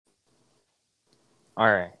All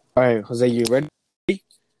right. All right, Jose, you ready?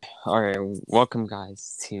 All right. Welcome,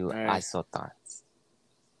 guys, to All right. ISO Thoughts.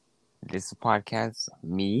 This is a podcast.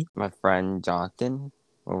 Me, my friend Jonathan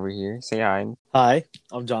over here. Say hi. Hi,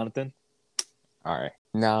 I'm Jonathan. All right.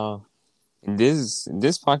 Now, in this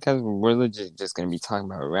podcast, we're legit just going to be talking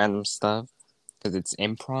about random stuff because it's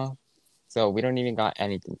improv. So we don't even got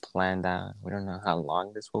anything planned out. We don't know how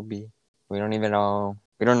long this will be. We don't even know.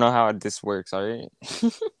 We don't know how this works, all right?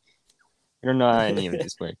 We don't know how any of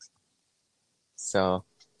this works. So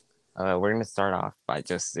we're going to start off by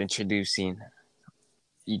just introducing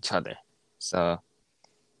each other. So,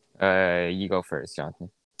 you go first, Jonathan.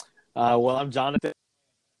 Well, I'm Jonathan.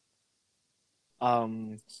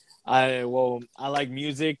 Um, I like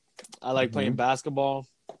music. I like playing Mm-hmm. basketball.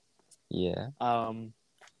 Yeah. Um,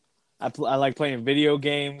 I like playing video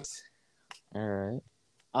games. All right.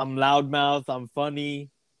 I'm loudmouth. I'm funny.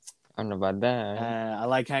 I don't know about that. I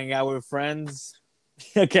like hanging out with friends.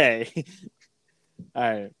 Okay. All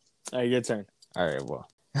right. All right, your turn. All right. Well,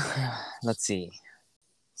 let's see.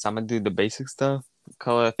 So I'm gonna do the basic stuff.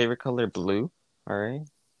 Favorite color, blue. All right.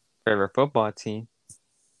 Favorite football team,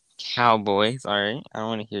 Cowboys. All right. I don't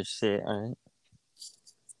want to hear shit. All right.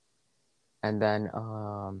 And then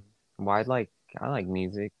well, I like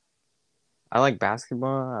music. I like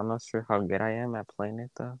basketball. I'm not sure how good I am at playing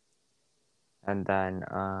it though. And then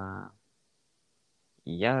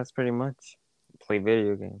yeah, that's pretty much. Play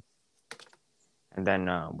video games. And then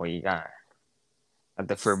what you got?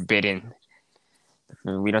 The forbidden.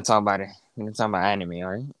 We don't talk about it. We don't talk about anime,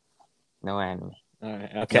 all right? No anime. All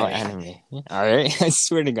right. No Okay. anime. All right? I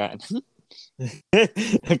swear to God.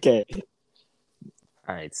 Okay.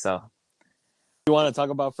 All right, so, You want to talk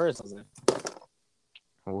about first, Jose?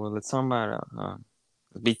 well, let's talk about,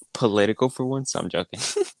 be political for once. I'm joking.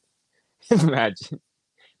 Imagine.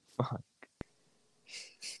 Fuck.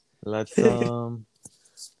 Let's,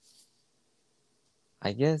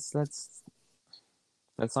 I guess let's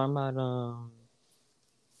talk about,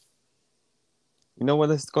 you know what?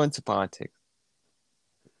 Let's go into politics.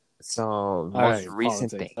 So, All most right.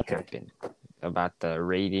 recent Politics. thing Okay. happened about the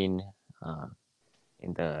raiding, uh,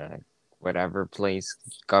 in the whatever place,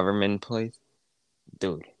 government place.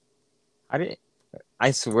 Dude, I did.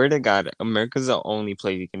 I swear to God, America's the only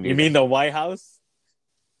place you can You do mean that. the White House?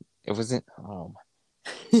 It wasn't. Oh,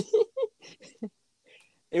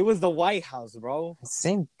 It was the White House, bro.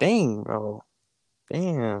 same thing, bro.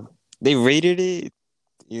 Damn, they raided it.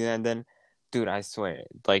 Yeah, and then, dude, I swear,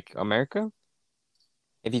 like America,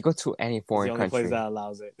 if you go to any It's the foreign only place country, that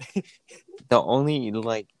allows it. the only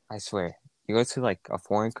like I swear, you go to like a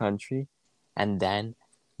foreign country, and then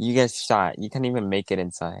you get shot. You can't even make it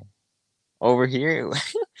inside. Over here,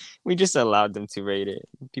 we just allowed them to raid it.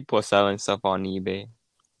 People are selling stuff on eBay.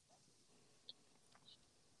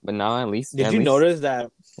 But now Did at you least notice that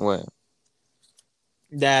what?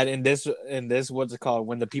 in this what's it called,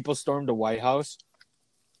 when the people stormed the White House,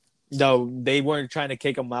 though they weren't trying to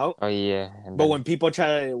kick them out, Oh yeah, and but then when people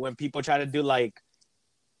try to do like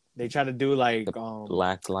they try to do the like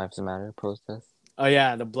Black Lives Matter protest. oh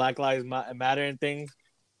yeah, the Black Lives Matter and things,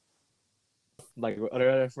 like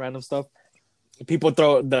other random stuff, people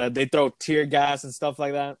throw tear gas and stuff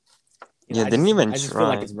like that. Yeah, I didn't just even I just feel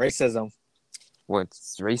like try. it's racism.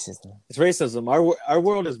 What's racism? It's racism. Our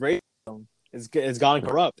world is racism. It's gone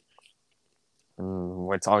corrupt.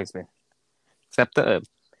 What's always been, except the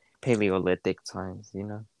Paleolithic times, you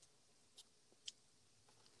know.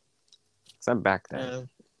 Except back then. And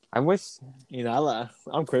I wish,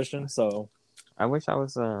 I'm Christian, so I wish I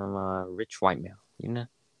was a rich white male, you know,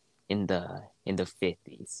 in the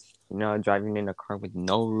 50s, you know, driving in a car with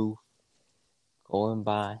no roof, going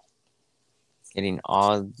by, getting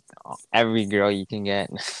every girl you can get.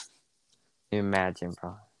 Imagine,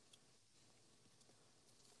 bro.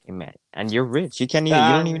 Imagine, and you're rich. You don't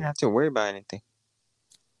even um, have to worry about anything.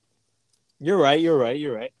 you're right. You're right.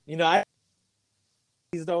 You're right.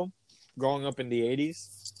 Though, growing up in the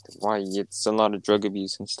 '80s, Why? It's a lot of drug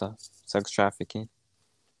abuse and stuff, sex trafficking.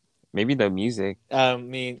 Maybe the music. I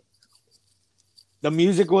mean, the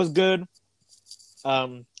music was good.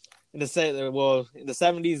 Um, in the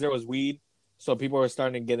 '70s there was weed, so people were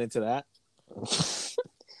starting to get into that,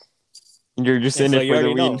 You're just and in so it you for the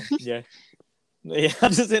already weed. know, yeah, yeah,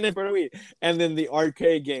 I'm just in it for the weed. And then the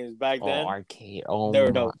arcade games back Oh, then, arcade. Oh they were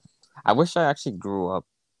my. dope. I wish I actually grew up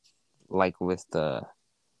like with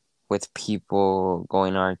people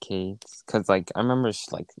going arcades, cause like I remember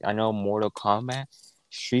like I know Mortal Kombat,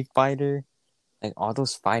 Street Fighter, like all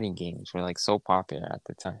those fighting games were like so popular at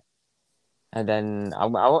the time. And then I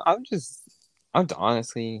would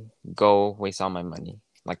honestly go waste all my money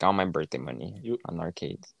like all my birthday money You on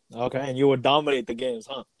arcades. okay? And you would dominate the games,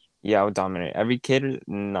 huh? Yeah, I would dominate. Every kid,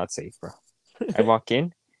 not safe, bro. I walk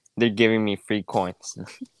in, they're giving me free coins.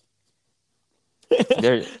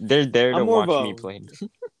 They're there to I'm more of watch me a play.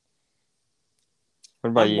 What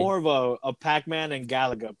about I'm you? more of a Pac-Man and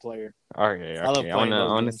Galaga player. Okay, I love okay. playing those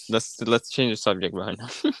I wanna. games. Let's change the subject right now.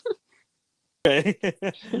 Okay.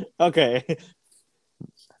 Okay.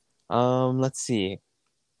 Let's see.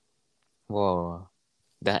 Whoa,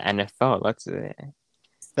 the NFL. Let's the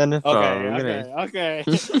NFL. Okay. We're gonna. Okay.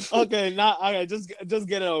 Okay. Okay. Not okay. Just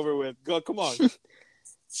get it over with. Go. Come on.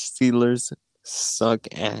 Steelers suck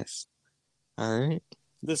ass. All right.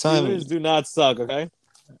 The So I'm, Steelers do not suck. Okay.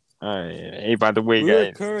 all right. Hey, by the way, We were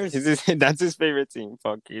guys, cursed. that's his favorite team.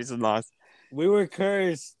 Fuck, he's lost. We were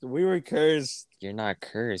cursed. We were cursed. You're not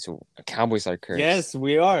cursed. Cowboys are cursed. Yes,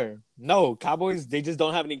 we are. No, Cowboys. They just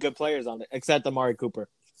don't have any good players on it, except Amari Cooper.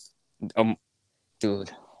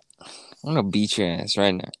 Dude, I'm gonna beat your ass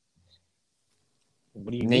right now.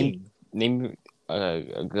 What do you mean? Name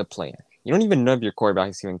a good player. You don't even know if your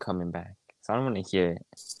quarterback's even coming back. So I don't want to hear it.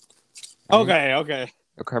 Right? Okay. Okay.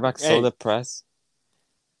 Your quarterback's Hey. so depressed.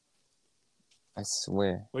 I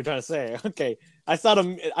swear. What are you trying to say? Okay. I saw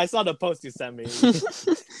the post you sent me.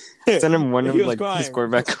 Send him one of He was like his crying.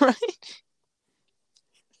 quarterback crying.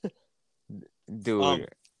 Dude.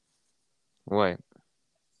 What?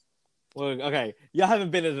 Well, okay. Y'all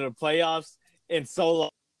haven't been into the playoffs in so long.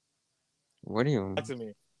 What do you? Talk to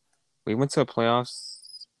me. We went to the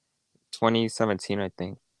playoffs 2017, I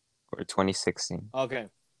think, or 2016. Okay.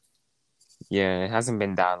 Yeah, it hasn't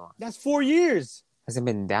been that long. That's 4 years. Hasn't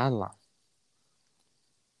been that long.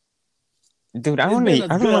 Dude, It's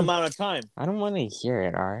been a good amount of time. I don't want to hear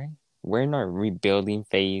it, all right? We're in our rebuilding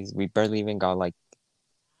phase. We barely even got like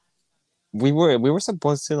we were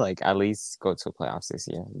supposed to like at least go to playoffs this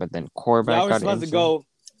year, but then quarterback Y'all were got supposed injured. to go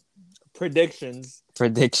predictions.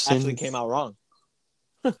 Predictions. Actually came out wrong.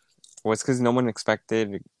 Well, it's because no one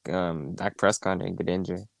expected Dak Prescott to get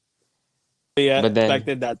injured. Yeah, But then-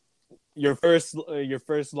 expected that your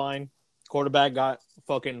first line quarterback got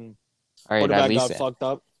fucking All right, quarterback got fucked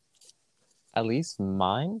up. at least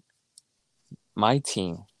my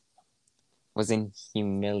team wasn't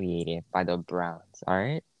humiliated by the Browns, all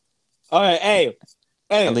right? All right, hey,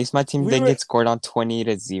 At least my team we didn't were- get scored on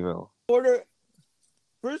 20-0.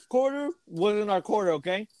 First quarter wasn't our quarter,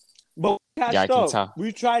 okay? But we Yeah, I catched can up. tell.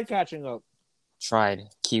 We tried catching up. Tried.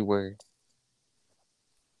 Keyword.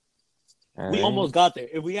 All We right? almost got there.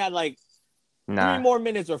 If we had like 3 Nah. more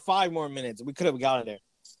minutes or 5 more minutes, we could have gotten there.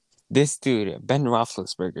 This dude, Ben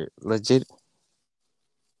Roethlisberger, legit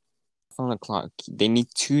on the clock. They need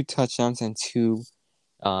 2 touchdowns and 2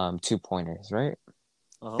 2-pointers, right?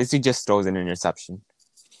 Uh-huh. This dude just throws an interception.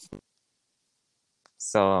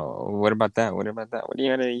 So what about that? What do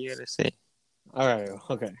you gotta say? All right,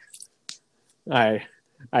 okay. All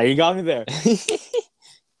right, you got me there.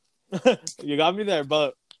 You got me there,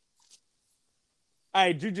 but all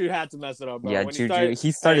right, Juju had to mess it up, bro. Yeah, When Juju.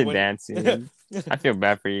 He started when- dancing. I feel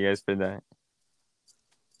bad for you guys for that.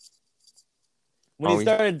 When Oh, he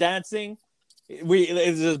started dancing,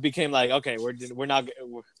 it just became like, okay, we were not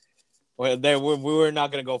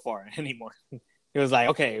gonna go far anymore. It was like,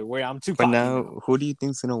 okay, I'm too. But cocky now, who do you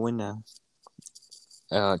think's gonna win now?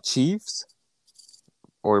 Chiefs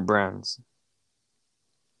or Browns?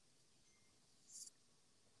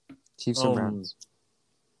 Chiefs or Browns?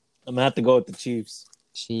 I'm gonna have to go with the Chiefs.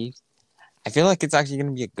 Chiefs. I feel like it's actually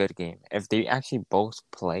gonna be a good game if they actually both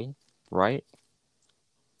play right.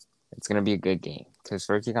 It's gonna be a good game because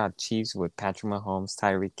first you got Chiefs with Patrick Mahomes,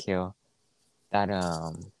 Tyreek Hill. That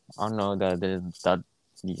I don't know the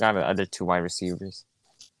you got the other 2 wide receivers,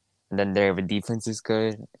 and then their defense is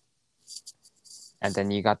good. And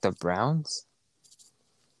then you got the Browns.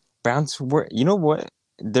 Browns were, you know what?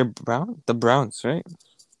 They're the Browns, right?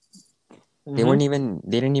 They weren't even.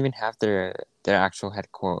 They didn't even have their actual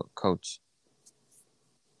head coach.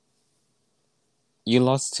 You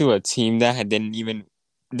lost to a team that didn't even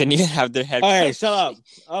have their head. All right, coach. shut up.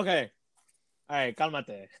 Okay. All right,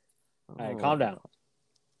 calmate. All right, calm down.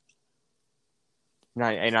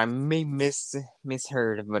 And I may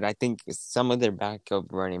misheard, but I think some of their backup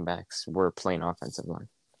running backs were playing offensive line.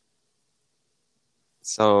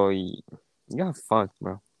 So you got fucked,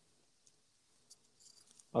 bro.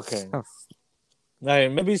 Okay. Oh, All right,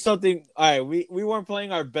 maybe something. All right, we weren't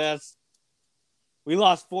playing our best. We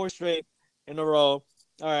lost 4 straight in a row.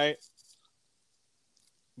 All right.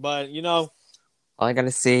 But, all I gotta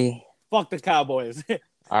say. fuck the Cowboys.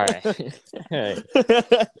 All right.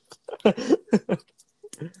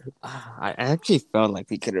 I actually felt like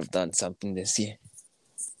we could have done something this year.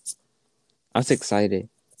 I was excited.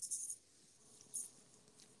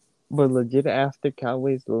 But legit, after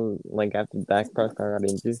Cowboys, like after Dak Prescott got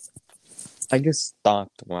injured, I just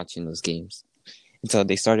stopped watching those games until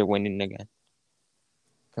they started winning again.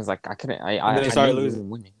 Cause like I couldn't, and then they I started knew they losing. were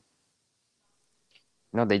winning.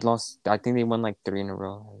 No, they lost. I think they won like 3 in a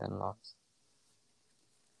row and then lost.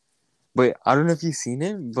 But I don't know if you've seen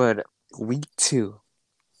it, but week 2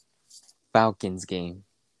 Falcons game.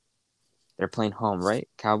 They're playing home, right?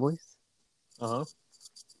 Cowboys. Uh huh.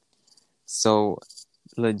 So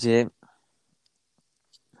legit,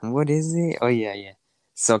 what is it? Oh yeah, yeah.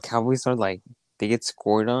 So Cowboys are like they get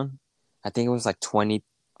scored on. I think it was like 28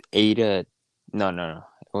 no.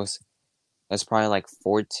 It was probably like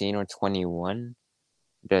 14 or 21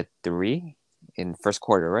 to 3 in first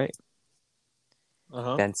quarter, right? Uh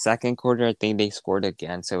huh. Then second quarter, I think they scored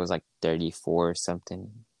again, so it was like 34 or something.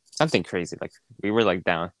 Something crazy. Like we were like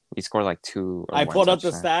down. We scored like 2 or I more pulled up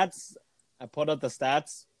the touchdowns. stats. I pulled up the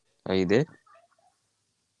stats. Oh, you did?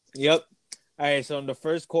 Yep. All right. So in the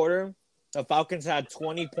first quarter, the Falcons had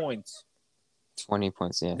 20 points. 20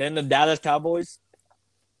 points, yeah. Then the Dallas Cowboys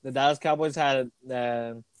had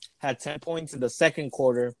 10 points in the second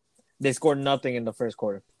quarter. They scored nothing in the first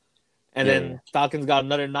quarter, and Yeah, yeah. then Falcons got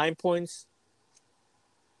another 9 points.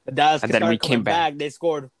 The Dallas And then we started came coming back. back. They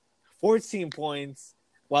scored 14 points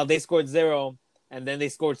while they scored 0, and then they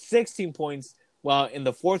scored 16 points while in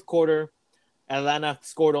the fourth quarter, Atlanta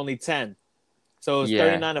scored only 10. So it was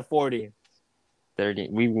Yeah, 39-40. 30.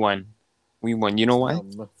 We won. We won. You know why?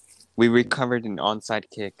 We recovered an onside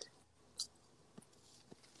kick.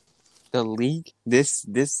 The league this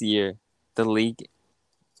year, the league,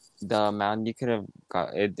 the amount you could have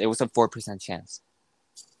got, it was a 4% chance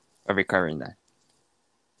of recovering that.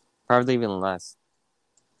 Probably even less.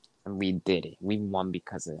 And we did it. We won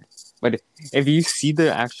because of it. But if you see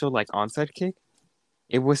the actual like onside kick,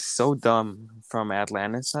 it was so dumb from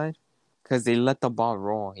Atlanta's side because they let the ball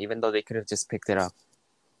roll, even though they could have just picked it up.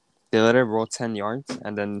 They let it roll 10 yards,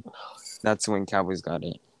 and then that's when Cowboys got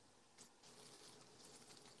it.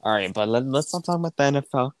 All right, but let's not talk about the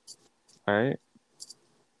NFL. All right,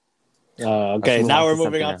 let's Okay, move now on we're to moving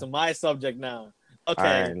something on else. to my subject now. All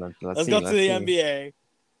right, Okay, let's let's see, go to let's the see. NBA.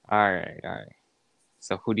 All right.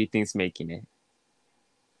 So who do you think's making it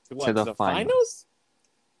to What, to the the finals?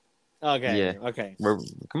 finals? Okay, Yeah, okay.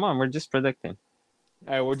 come on, we're just predicting.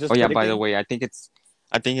 All right, we're Oh just yeah, by the predicting. way, I think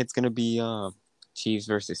it's gonna be Chiefs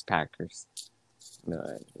versus Packers. No,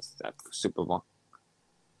 it's that Super Bowl.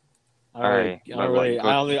 All right, I but don't like really. go.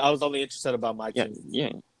 I was only interested about my Yeah, team.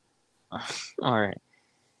 yeah. All right,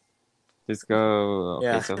 just go. Okay,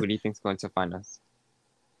 Yeah, so who do you think's going to finals?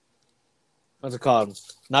 what's it called?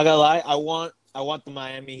 Not gonna lie, I want the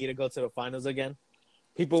Miami Heat to go to the finals again.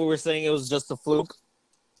 People were saying it was just a fluke.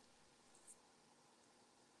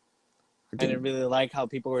 I I think. didn't really like how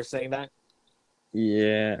people were saying that.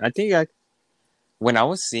 Yeah, when I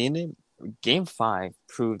was seeing it, Game 5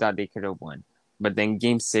 proved that they could have won, but then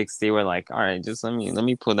Game 6 they were like, "All right, just let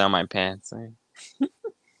me pull down my pants."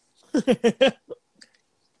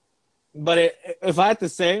 But if I had to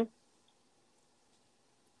say,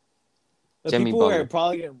 the Jimmy people are Butler.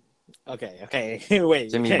 probably okay.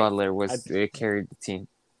 Wait, Jimmy okay, Butler was carried the team,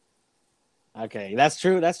 okay. That's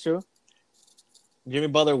true. That's true. Jimmy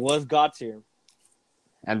Butler was God tier.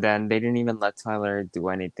 and then they didn't even let Tyler do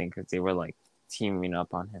anything because they were like teaming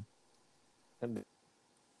up on him. And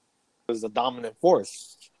was the dominant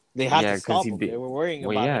force. They had to Yeah, because stop he him. did. They were worrying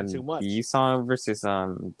Well, about yeah, him too much. you saw versus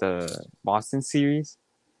the Boston series.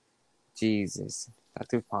 Jesus, that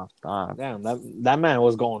dude popped off. Damn, that man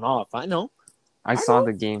was going off. I know. I I saw know.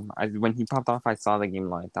 the game. When he popped off, I saw the game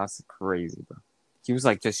live. That's crazy, bro. He was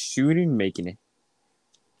like just shooting, making it.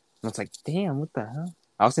 And I was like, damn, what the hell?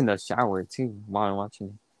 I was in the shower too while I'm watching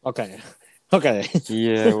it. Okay. Okay.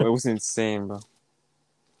 Yeah, it was insane, bro.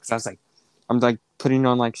 Cause I'm like putting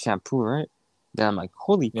on like shampoo, right? Then I'm like,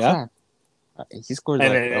 holy Yeah. crap! He scored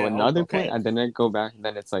And like then another point, okay. and then I go back, and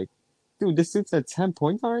then it's like, dude, this dude's at 10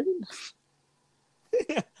 points already.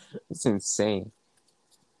 It's insane.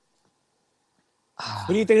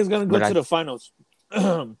 Who do you think is gonna go But to the finals?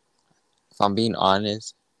 You if I'm being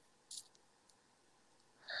honest,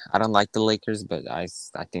 I don't like the Lakers, but I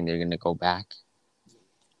think they're gonna go back.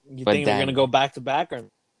 But think they're gonna go then back to back or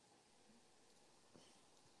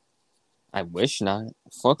I wish not.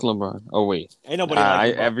 Fuck LeBron. Oh wait, ain't nobody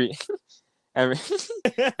like LeBron? every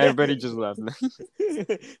everybody just left.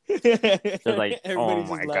 They're like, Everybody oh just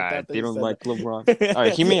my laughed god, after they you don't said like LeBron. All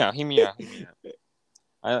right, hear me that. out. Hear me out. Hear me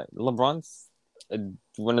out. LeBron's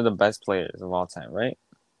one of the best players of all time, right?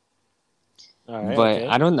 All right, But okay.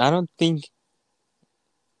 I don't think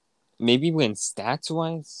maybe when stats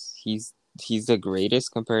wise he's the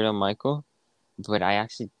greatest compared to Michael, but I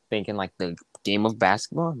actually think in like the game of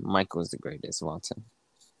basketball, Michael's the greatest of all time.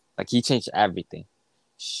 Like he changed everything.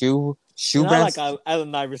 Shoe I like brands.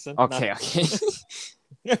 Allen Iverson. Okay,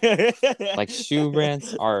 okay. Like shoe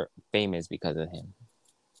brands are famous because of him.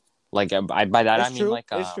 Like by that I It's mean true.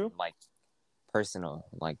 It's true. like personal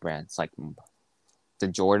like brands like the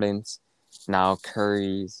Jordans, now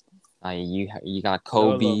Curry's. You got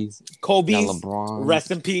Kobe's, you got Kobe's, rest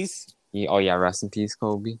LeBron's. in peace. Oh yeah, rest in peace,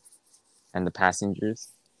 Kobe, and the passengers.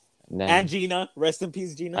 And And then Gina, rest in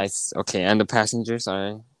peace, Gina. okay, and the passengers.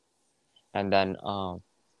 Sorry, and then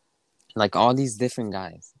like all these different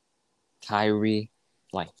guys, Kyrie,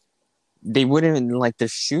 like they wouldn't like their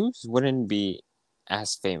shoes wouldn't be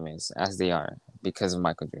as famous as they are because of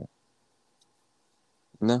Michael Jordan.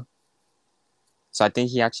 No, so I think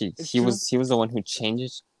It's true. he was the one who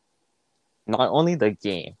changed not only the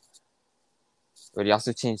game, but he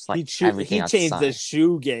also changed like everything He changed the outside.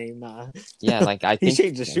 shoe game, man. Yeah, like I He think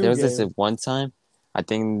changed the shoe there was this game. one time. I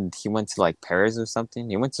think he went to like Paris or something.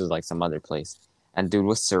 He went to like some other place, and dude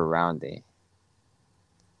was surrounded.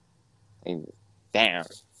 Like, damn.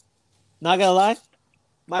 Not gonna lie,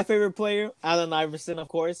 my favorite player, Allen Iverson, of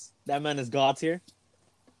course. That man is God tier.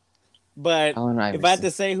 But Allen if I had Iverson.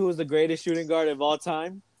 to say who was the greatest shooting guard of all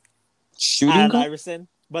time, Shooting Allen guard? Iverson.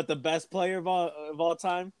 But the best player of all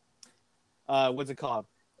time, what's it called?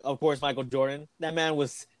 Of course, Michael Jordan. That man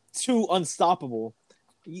was too unstoppable.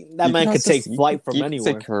 That man could take flight from you could say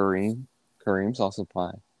anywhere. Kareem. Kareem's also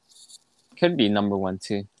fine. Could be number one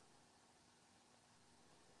too.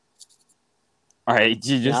 All right,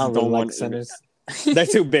 you just I don't really don't like want. centers. They're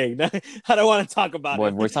too big. I don't want to talk about Boy,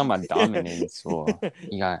 it. we're talking about dominance. So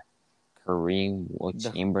you got Kareem, Will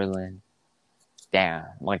Chamberlain. Damn,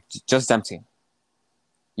 like just them two.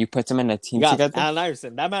 You put them in a team You got together. Allen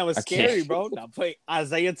Iverson. That man was Okay. scary, bro. Now play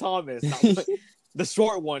Isaiah Thomas. Now play the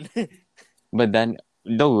short one. But then,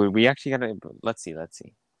 no, we actually gotta. Let's see.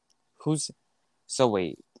 Who's. So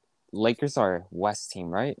wait, Lakers are West team,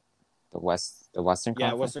 right? The Western Yeah,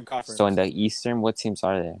 Conference. Western Conference. So in the Eastern, what teams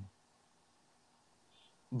are there?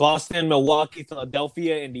 Boston, Milwaukee,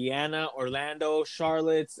 Philadelphia, Indiana, Orlando,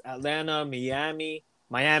 Charlotte, Atlanta, Miami,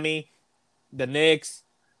 the Knicks,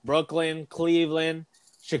 Brooklyn, Cleveland,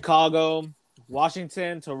 Chicago,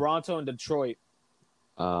 Washington, Toronto, and Detroit.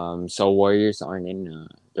 So Warriors aren't in.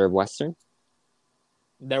 They're Western.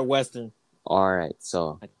 They're Western. All right.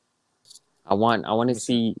 So I want to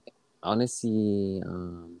see. see. I want to see.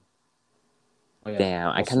 Oh, yeah. Damn,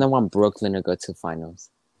 I kind of want Brooklyn to go to finals.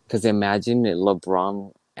 Cause imagine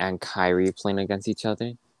LeBron and Kyrie playing against each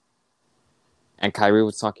other. And Kyrie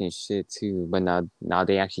was talking shit too, but now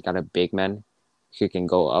they actually got a big man who can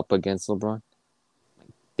go up against LeBron.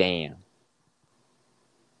 Damn.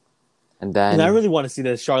 And then And I really want to see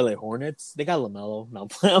the Charlotte Hornets. They got LaMelo. No,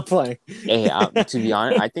 I'm playing. hey, to be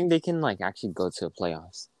honest, I think they can like actually go to the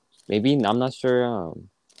playoffs. Maybe I'm not sure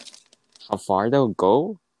how far they'll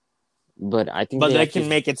go, but I think But they actually, can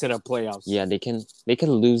make it to the playoffs. Yeah, they can. They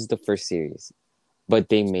can lose the first series, but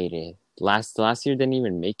they made it. Last year didn't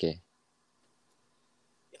even make it.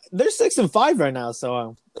 They're 6-5 right now,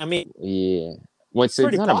 so I mean, Yeah, well, it's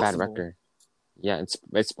not possible. a bad record. Yeah,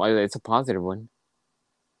 it's a positive one.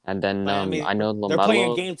 And then I mean, I know LaMelo. They're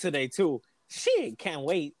playing a game today too. Shit, can't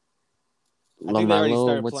wait. I think they already LaMelo,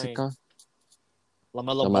 started what's playing. it called?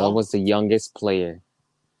 LaMelo LaMelo was the youngest player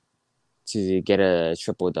to get a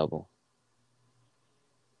triple double.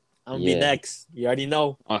 I'm gonna be next. You already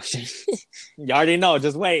know. Oh shit! You already know.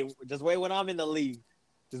 Just wait when I'm in the league.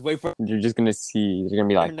 Just wait for. You're just gonna see. You're gonna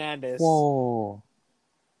be like, Hernandez. whoa!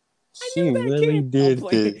 She really did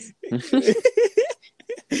this.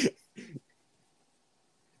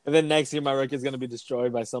 And then next year, my record's gonna be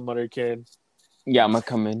destroyed by some other kid. Yeah, I'm gonna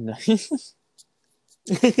come in.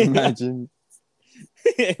 Imagine.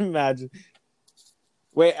 Imagine.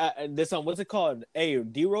 Wait, this one, what's it called? Hey,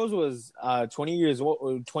 D Rose was 20 years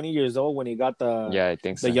old. 20 years old when he got I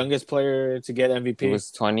think so. The youngest player to get MVP. It was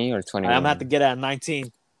 20 or 21. I'm gonna have to get it at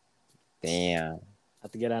 19. Damn. I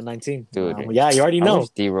have to get it at 19. Dude. Yeah, you already know.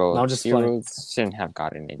 D-Rose. No, I'm just D-Rose shouldn't have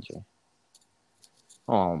gotten injured.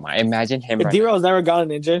 Oh my! Imagine him. If D-Rose never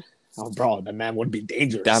gotten injured, oh bro, that man would be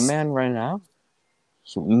dangerous. That man right now,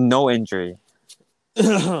 no injury.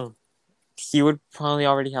 He would probably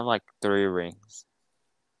already have like 3 rings,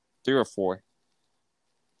 3 or 4.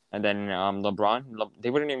 And then LeBron, they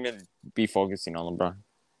wouldn't even be focusing on LeBron.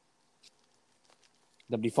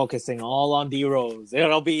 They'll be focusing all on D-Rose.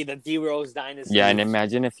 It'll be the D-Rose dynasty. Yeah, and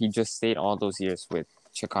imagine if he just stayed all those years with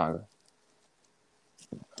Chicago.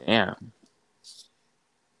 Damn.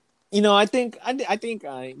 You know, I think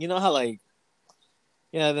you know how like,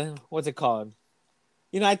 what's it called?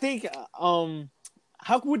 I think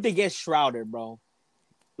how would they get Schroeder, bro?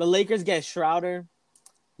 The Lakers get Schroeder,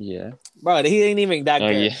 Yeah. bro. He ain't even that Oh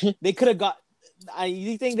good. yeah. They could have got.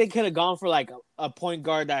 You think they could have gone for like a point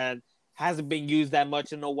guard that hasn't been used that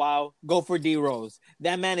much in a while? Go for D Rose.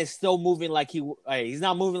 That man is still moving like he's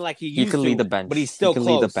not moving like he He used could lead to, the but bench. he's He still could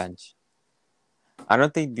lead the close. bench. I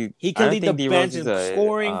don't think He I can don't lead the think D Rose bench is in a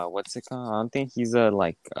scoring. what's it called? I don't think he's a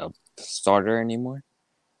like a starter anymore.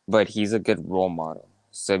 But he's a good role model.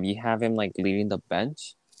 So if you have him like leading the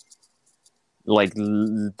bench, like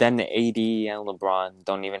then AD and LeBron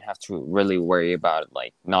don't even have to really worry about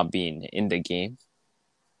like not being in the game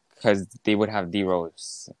because they would have D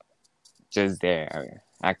Rose just there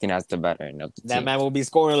acting as the veteran of the That team. man will be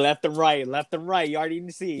scoring left and right, left and right. You already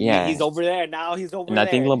see. Yeah, He's over there now. He's over and I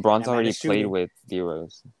think there. LeBron's That man already is played shooting. with D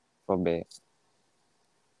Rose for a bit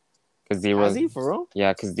because D Has Rose, he for real?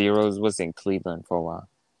 yeah, because D Rose was in Cleveland for a while.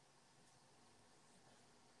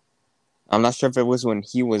 I'm not sure if it was when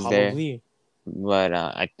he was there, Probably. but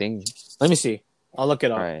I think Let me see. I'll look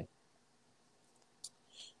it all up. right.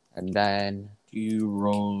 And then D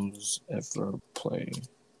Rose ever play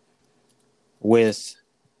with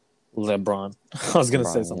LeBron? I was gonna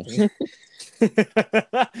say LeBron,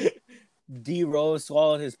 something. D Rose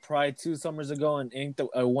swallowed his pride 2 summers ago and inked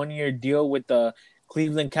a 1-year deal with the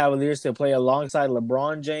Cleveland Cavaliers to play alongside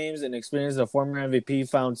LeBron James, an experience the former MVP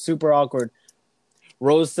found super awkward.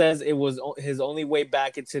 Rose says it was his only way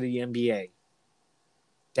back into the NBA.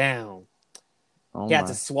 Damn. oh He had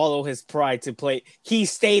to my, swallow his pride to play. He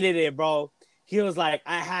stated it, bro. He was like,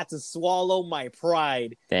 I had to swallow my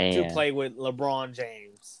pride to damn. play with LeBron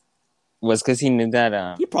James. Was because he knew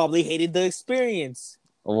that He probably hated the experience.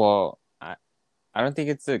 well, I don't think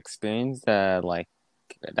it's the experience that like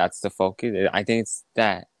that's the focus. I think it's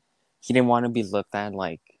that he didn't want to be looked at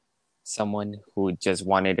like someone who just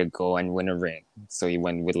wanted to go and win a ring, so he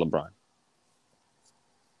went with LeBron.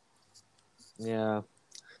 Yeah.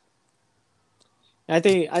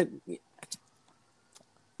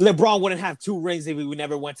 LeBron wouldn't have 2 rings if he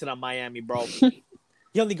never went to the Miami, bro.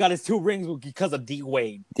 He only got his 2 rings because of D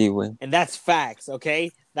Wade. D Wade. And that's facts,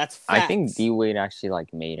 okay? That's facts. I think D Wade actually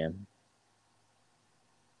like made him.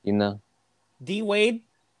 You know, D Wade,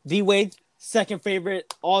 second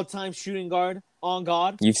favorite all-time shooting guard on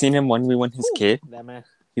God. you've seen him when we won his kid. That man.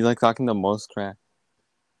 He's like talking the most crap.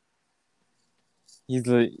 He's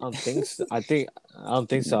like, I don't think so. I don't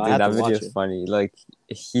think so. I dude, have that to video watch is it. funny. Like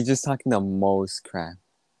he's just talking the most crap.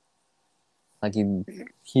 Like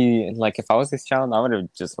he like if I was his child, I would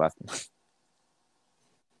have just left him.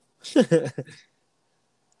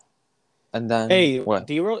 And then Hey, what?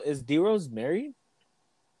 is D Rose married?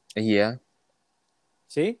 Yeah,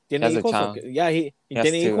 Sí, he tiene has a hijos. child. Yeah, he He has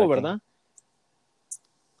tiene two, hijo, I think. ¿verdad?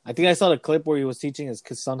 I think I saw the clip where he was teaching his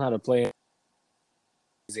son how to play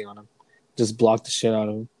easy on him. Just blocked the shit out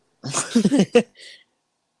of him.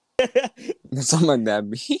 Something like that.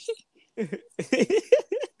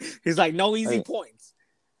 He's like, no easy Like, points.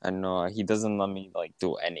 I know he doesn't let me like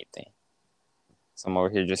do anything. So I'm over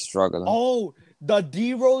here just struggling. Oh, the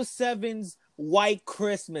D Rose Sevens White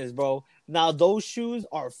Christmas, bro. Now those shoes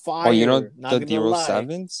are fire. Oh, you know Not the gonna D Rose lie.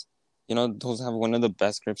 7s? You know those have one of the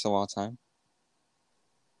best grips of all time.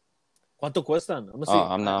 ¿Cuánto cuestan? I'm gonna see. Oh,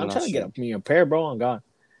 I'm I'm not trying to sure. get me a pair, bro. On God.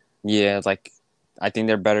 Yeah, like I think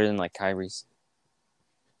they're better than like Kyrie's.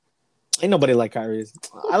 Ain't nobody like Kyrie's.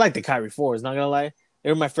 I like the Kyrie 4s, not gonna lie. They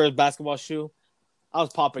were my first basketball shoe. I was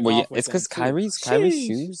popping Well, yeah, off with it's them because too. Kyrie's Sheesh.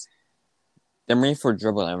 shoes, they're made for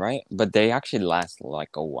dribbling, right? But they actually last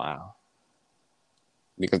like a while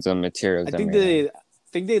because of the materials I they're think made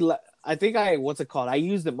of. what's it called? I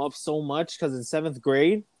used them up so much because in 7th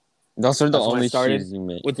grade, Those are the that's when I only started shoes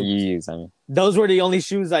you with. use. I mean, Those were the only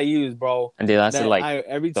shoes I used, bro. and they lasted That like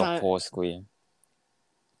every the time whole school year.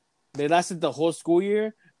 they lasted the whole school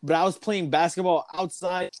year. But I was playing basketball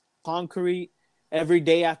outside concrete every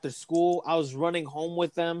day after school. I was running home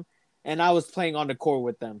with them, and I was playing on the court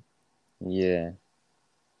with them. Yeah.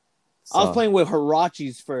 I was playing with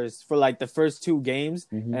Hirachis first for like the first 2 games,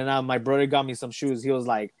 Mhm. and my brother got me some shoes. He was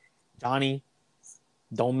like, "Johnny,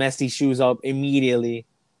 don't mess these shoes up immediately."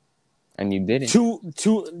 And you didn't.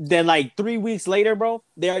 Then like 3 weeks later, bro,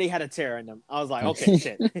 they already had a tear in them. I was like, okay,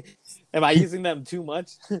 shit. Am I using them too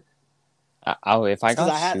much? If I got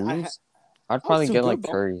I shoes, I'd probably too get good, like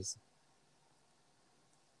bro. Curry's.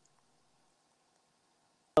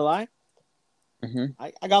 Lie. Mm-hmm.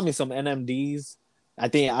 I got me some NMDs. I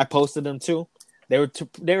think I posted them too. They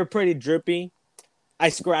were pretty drippy. I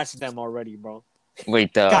scratched them already, bro.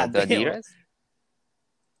 Wait, God the damn. Adidas?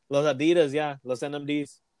 Los Adidas, yeah. Los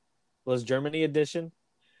NMDs. Los Germany edition.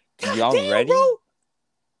 God Y'all damn, ready? bro.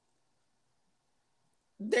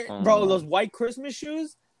 Bro, those white Christmas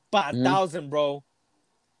shoes, about 1,000, bro.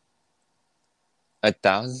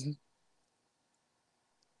 1,000?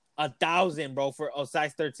 1,000, bro, for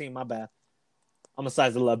size 13. My bad. I'm a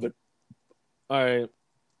size 11. All right.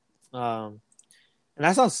 And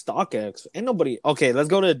that's on StockX. Ain't nobody. Okay, let's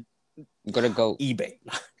go to Go. eBay.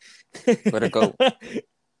 Go.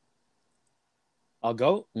 I'll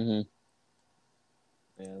go. Mm-hmm.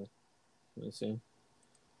 Yeah. Let's see.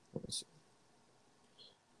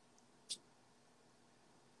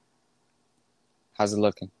 How's it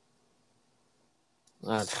looking?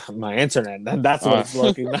 My internet. That's what it's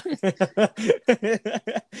looking like.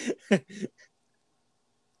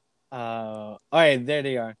 All right, there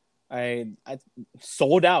they are. I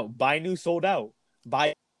sold out. Buy new, sold out.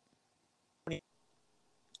 Buy.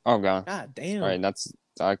 Oh god. God damn. All right,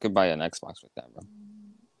 I could buy an Xbox with that, bro.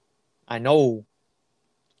 I know.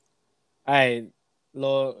 All right,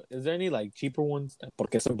 is there any like cheaper ones?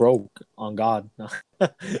 Porque it's broke. On God.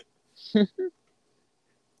 Let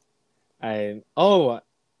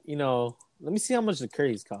me see how much the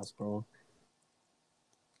Curry's cost, bro.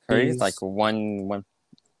 Curry's like one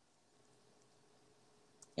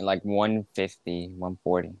like 150,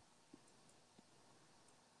 140.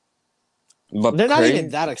 But they're not even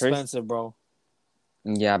that expensive, bro.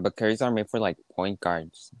 Yeah, but Curry's are made for like point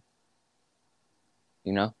guards.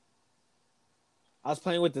 You know? I was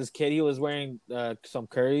playing with this kid. He was wearing some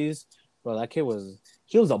Curry's. Bro, that kid was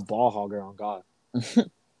a ball hogger on God.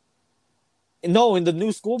 No, in the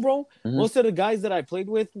new school, bro, most of the guys that I played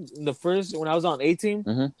with when I was on A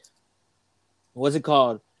team, what's it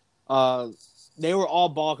called? They were all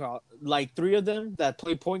ball like 3 of them that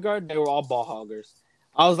played point guard. They were all ball hoggers.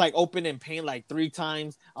 I was like open in paint like 3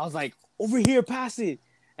 times. I was like, over here, pass it,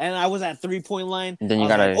 and I was at 3-point line. Then you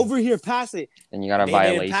gotta like, over here, pass it. Then you got a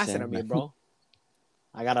violation. They didn't pass it to me, bro.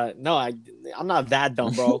 I'm not that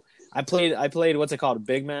dumb, bro. I played what's it called,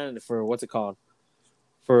 big man for what's it called.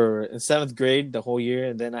 For in 7th grade the whole year,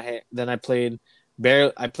 and then I played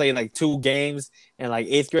like 2 games in like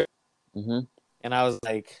 8th grade, and I was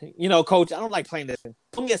like, coach, I don't like playing this.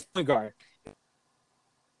 Put me as point guard,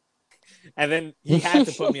 and then he had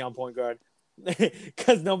to put me on point guard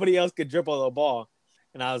because nobody else could dribble the ball,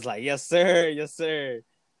 and I was like, yes sir,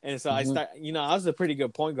 and so I was a pretty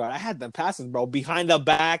good point guard. I had the passes, bro, behind the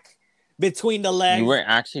back, between the legs. You were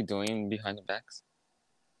actually doing behind the backs?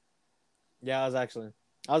 Yeah, I was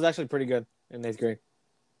actually pretty good in 8th grade.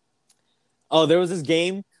 Oh, there was this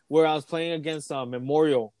game where I was playing against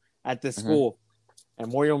Memorial at this school,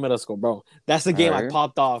 Memorial Middle School, bro. That's the game I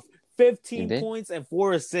popped off. 15 points and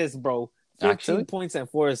 4 assists, bro. 15 points and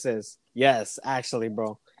 4 assists. Yes, actually,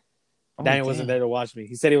 bro. Danny wasn't there to watch me.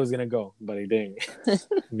 He said he was gonna go, but he didn't.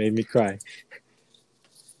 Made me cry.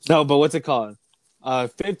 No, but what's it called?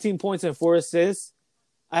 15 points and 4 assists.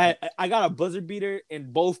 I got a buzzer beater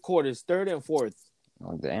in both quarters, 3rd and 4th.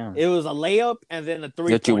 Oh damn! It was a layup and then a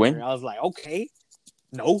 3-pointer. Did you win? I was like, okay,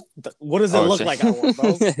 no. What does it look like? I won,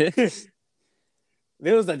 bro.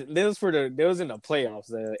 There was in the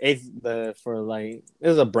playoffs. It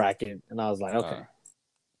was a bracket, and I was like, okay.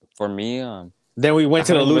 For me, then we went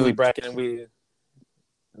to the losing bracket, and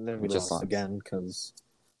then we just lost again because.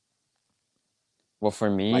 Well, for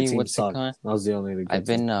me, what's it called? That was the only. I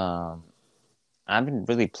haven't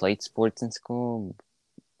really played sports in school.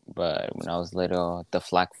 But when I was little, the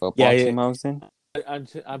flag football team I was in. I'm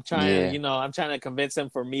trying to convince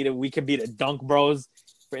him we could be the Dunk Bros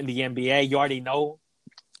in the NBA. You already know.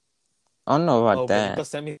 I don't know about that. Bro,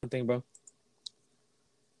 send me something, bro.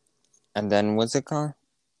 And then what's it called?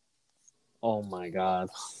 Oh my god.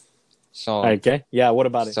 So okay, yeah. What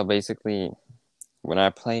about it? So basically, when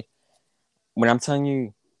I'm telling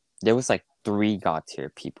you, there was like 3 god tier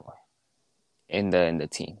people in the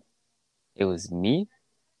team. It was me,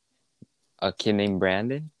 a kid named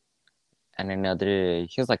Brandon, and another.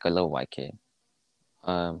 He was like a little white kid.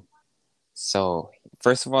 So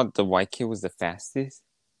first of all, the white kid was the fastest.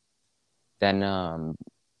 Then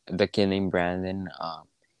the kid named Brandon,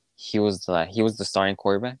 he was the starting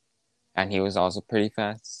quarterback, and he was also pretty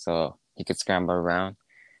fast, so he could scramble around.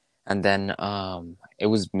 And then it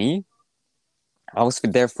was me. I was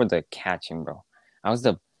there for the catching, bro. I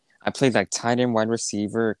played like tight end, wide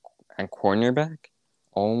receiver, and cornerback.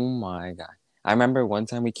 Oh my god! I remember one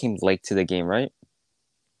time we came late to the game, right?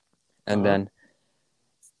 And then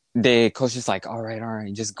the coach is like, "All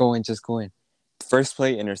right, just go in." First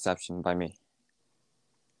play, interception by me.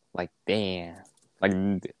 Like, damn! Like,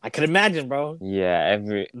 I could imagine, bro. Yeah,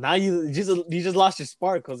 now you just lost your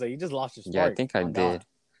spark, Jose. You just lost your spark. Yeah, I think I did.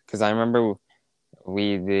 Because I remember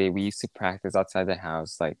we used to practice outside the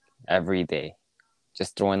house like every day.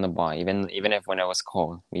 just throwing the ball. Even if when it was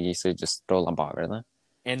cold, we used to just throw the ball, really.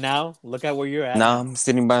 And now, look at where you're at Now now. I'm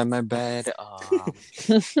sitting by my bed.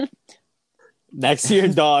 Next to your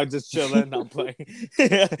dog, just chilling, not playing.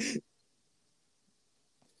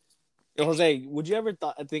 Jose, would you ever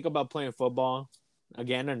think about playing football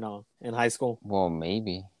again or no in high school? Well,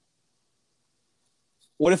 maybe.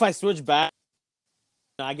 What if I switch back?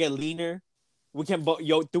 I get leaner. We can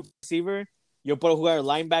yo do receiver. Yo puedo jugar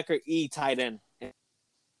linebacker y tight end.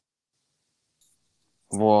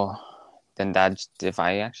 Well, then that if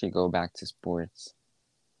I actually go back to sports,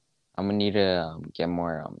 I'm gonna need to get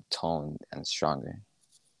more toned and stronger.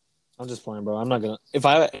 I'm just playing, bro. I'm not gonna. If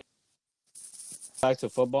I back to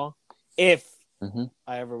football, if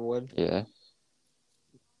I ever would, Yeah.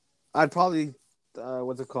 I'd probably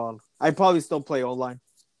what's it called? I'd probably still play O line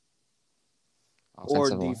or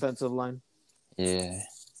defensive line. Yeah.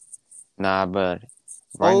 Nah, but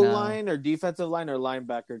right O now, line or defensive line or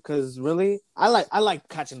linebacker. Because really, I like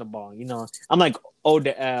catching the ball. You know, I'm like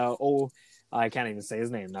I can't even say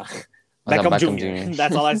his name now. Beckham Jr.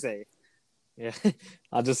 That's all I say. Yeah,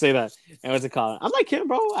 I'll just say that. And what's it called? I'm like him,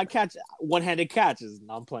 bro. I catch one-handed catches.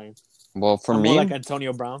 No, I'm playing. Well, for I'm me, more like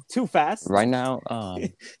Antonio Brown. Too fast. Right now,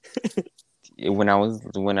 when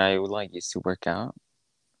I like used to work out,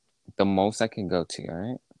 the most I can go to, all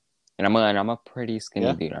right, and I'm a pretty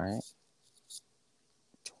skinny dude, all right.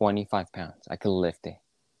 25 pounds. I could lift it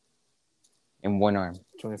in one arm.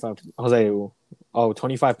 25. Jose,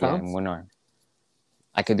 25 pounds? Yeah, in one arm.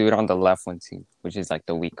 I could do it on the left one too, which is like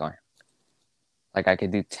the weak arm. Like I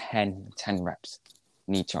could do 10 reps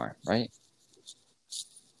in each arm, right?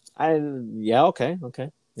 Okay.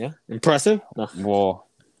 Yeah. Impressive. No. Well,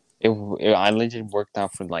 I legit worked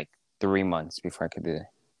out for like 3 months before I could do it.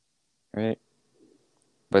 Right?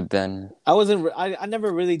 But then I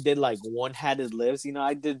never really did like one-handed lifts. You know,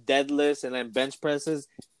 I did deadlifts and then bench presses.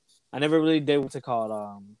 I never really did what's it called?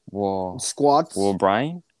 Squats. Well,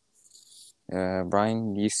 Brian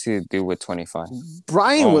used to do with 25.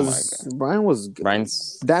 Brian's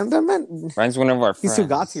damn that man. Brian's one of our friends. He still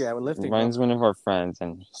got here with lifting. Brian's one of our friends,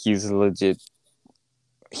 and he's legit.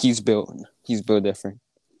 He's built different.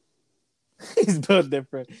 He's built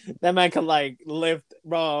different. That man can like lift,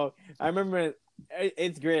 bro. I remember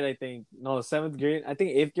 8th grade, I think. No, 7th grade. I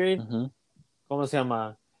think 8th grade. ¿Cómo se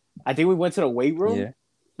llama? I think we went to the weight room. Yeah.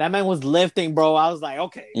 That man was lifting, bro. I was like,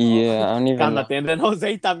 okay. Bro. Yeah, I don't even know. And then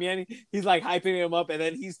Jose también, he's like hyping him up, and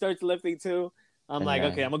then he starts lifting too. I'm like,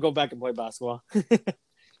 okay, I'm gonna go back and play basketball.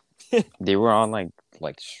 They were all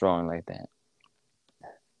like strong like that.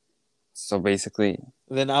 So basically,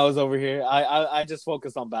 then I was over here. I just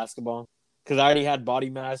focused on basketball because I already had body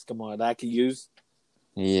mass. Come on, that I could use.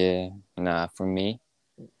 Yeah, nah. For me,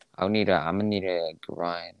 I'm gonna need a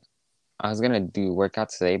grind. I was gonna do workout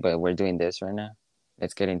today, but we're doing this right now.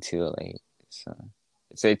 It's getting too late, so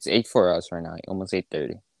it's 8 for us right now, almost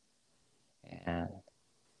 8:30, and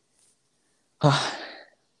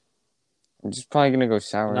I'm just probably gonna go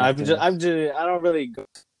shower. No, I don't really go.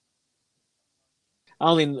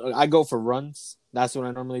 I go for runs. That's what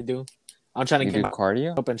I normally do. I'm trying to do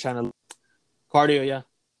cardio up and trying to cardio. Yeah.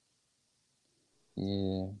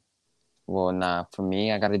 Yeah. Well, nah. For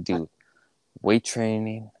me, I gotta do weight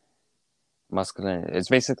training, muscular. It's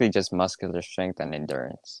basically just muscular strength and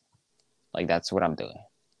endurance. Like that's what I'm doing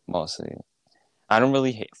mostly. I don't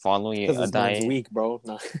really follow a diet. Weak, bro.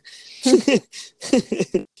 Nah.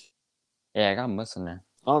 Yeah, I got muscle now.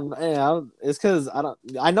 It's because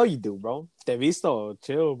I know you do, bro. Te visto,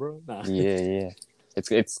 chill, bro. Nah. Yeah.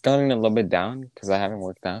 It's going a little bit down because I haven't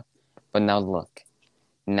worked out. But now look,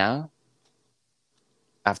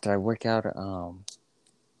 after I work out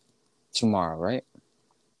tomorrow, right?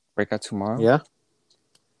 Work out tomorrow. Yeah.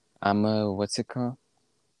 What's it called?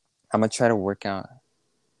 I'm gonna try to work out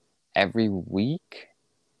every week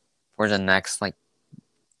for the next like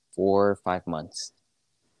 4 or 5 months.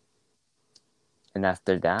 And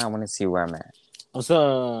after that, I want to see where I'm at.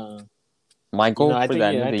 My goal for the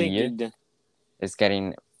end of the year is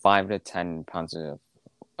getting 5 to 10 pounds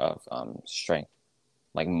of strength,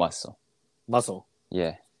 like muscle. Muscle.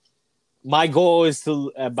 Yeah. My goal is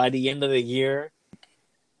to by the end of the year,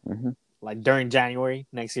 like during January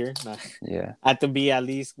next year. Yeah. I have to be at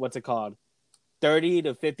least 30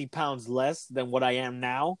 to 50 pounds less than what I am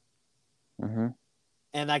now.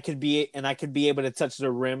 And I could be able to touch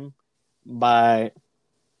the rim by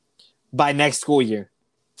next school year.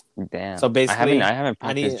 Damn. So basically, I haven't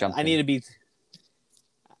practiced jumping.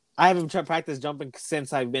 I haven't practiced jumping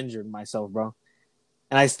since I've injured myself, bro.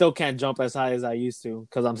 And I still can't jump as high as I used to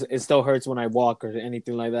because it still hurts when I walk or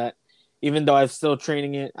anything like that. Even though I'm still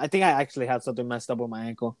training it, I think I actually have something messed up with my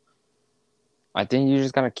ankle. I think you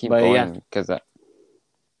just gotta keep But yeah, going because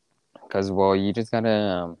well, you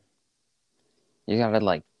gotta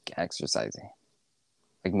like exercising,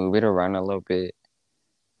 like move it around a little bit,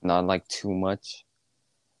 not like too much,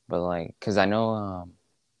 but like because I know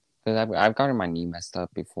because I've gotten my knee messed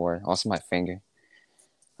up before, also my finger.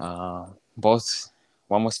 Both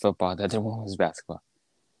one was football, the other one was basketball.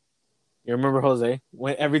 you remember Jose?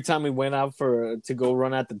 When every time we went out for to go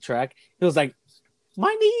run at the track, he was like,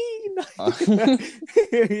 "My Uh, knee."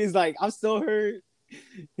 He's like, "I'm still hurt."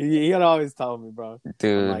 He'd always tell me, bro. I'm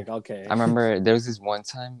dude, like, I okay, remember there was this one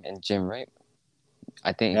time in gym, right?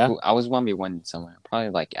 I think yeah, who I was 1v1 somewhere, probably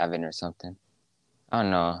like Evan or something. I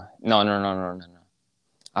don't know. No.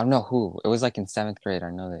 I don't know who. It was like in seventh grade.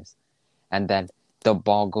 I know this. And then the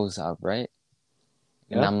ball goes up, right?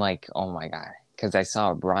 And yeah. I'm like, oh my god, because I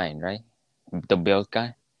saw Brian, right, the Bills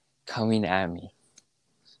guy, coming at me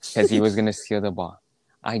because he was gonna steal the ball.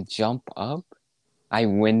 I jump up. I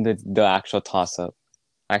win the actual toss up.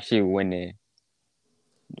 I actually win it.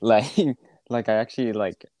 Like like I actually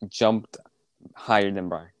like jumped higher than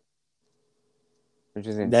Brian, which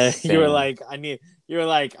is That you were insane. like, you were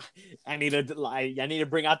like, I need to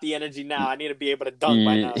bring out the energy now. I need to be able to dunk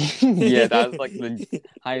by now. Yeah, that was like the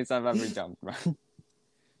highest I've ever jumped, bro.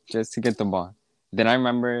 Just to get the ball. Then I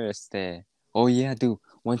remember oh yeah, dude,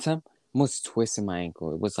 one time I almost twisted my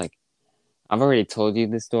ankle. It was like I've already told you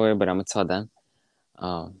this story, but I'm gonna tell them.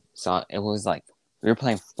 So it was like we were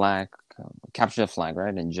playing flag, capture the flag,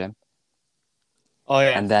 right, in gym, Oh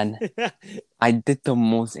yeah. and then I did the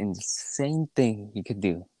most insane thing you could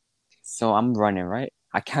do. So I'm running, right?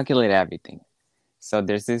 I calculate everything. So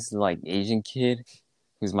there's this like Asian kid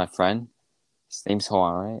who's my friend. His name's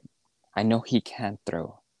Hoa, right? I know he can't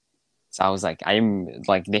throw. So I was like, I'm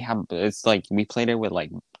like, they have, it's like, we played it with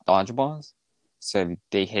like dodgeballs. So if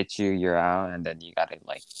they hit you, you're out, and then you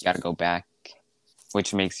gotta go back,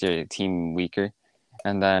 which makes your team weaker.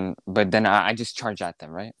 And then, but then I just charge at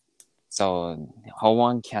them, right? So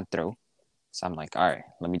Howon can't throw. So I'm like, all right,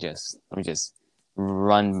 let me just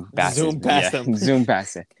run past this, Zoom past yeah, them. zoom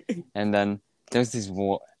past it. And then there's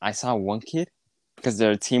I saw one kid because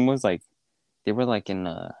their team was like, they were like in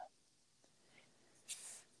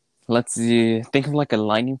let's see, think of like a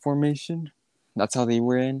lining formation. That's how they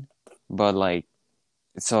were in. But like,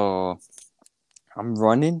 so I'm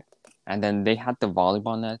running, and then they had the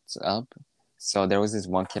volleyball nets up. So there was this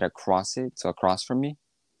one kid across it, so across from me,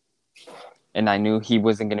 and I knew he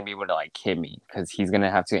wasn't gonna be able to like hit me because he's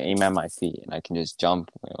gonna have to aim at my feet, and I can just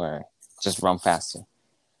jump or just run faster.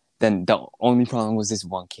 Then the only problem was this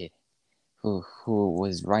one kid who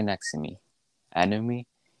was right next to me, enemy.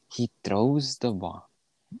 He throws the ball.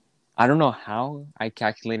 I don't know how I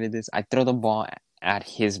calculated this. I throw the ball at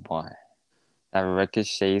his ball that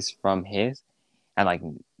ricochets from his and like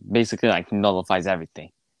basically like nullifies everything.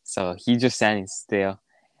 So he just standing still,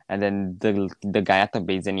 and then the guy at the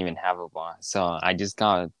base didn't even have a ball. So I just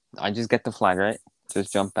get the flag right,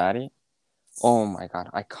 just jump at it. Oh my god!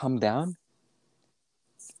 I come down,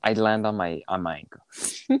 I land on my ankle,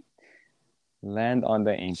 land on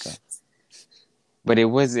the ankle. But it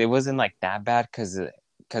wasn't like that bad because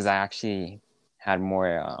I actually had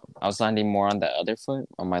more. I was landing more on the other foot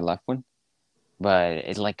on my left one, but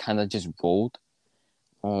it like kind of just rolled.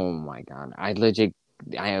 Oh my god!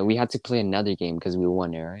 We had to play another game because we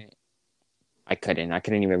won it, right? I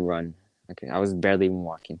couldn't even run. I was barely even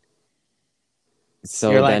walking. You're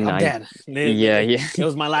So like, then I'm dead. yeah, It yeah.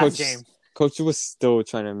 was my last coach, game. coach was still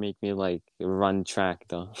trying to make me like run track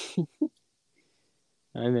though.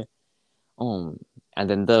 and then, um, and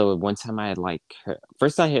then the one time I had like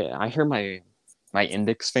first I hurt my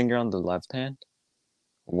index finger on the left hand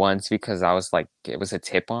once because I was like it was a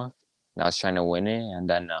tip off and I was trying to win it, and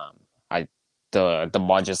then I the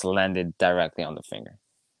ball just landed directly on the finger.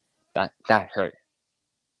 That hurt.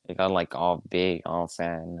 It got like all big, all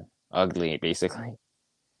fat, and ugly, basically.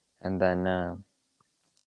 And then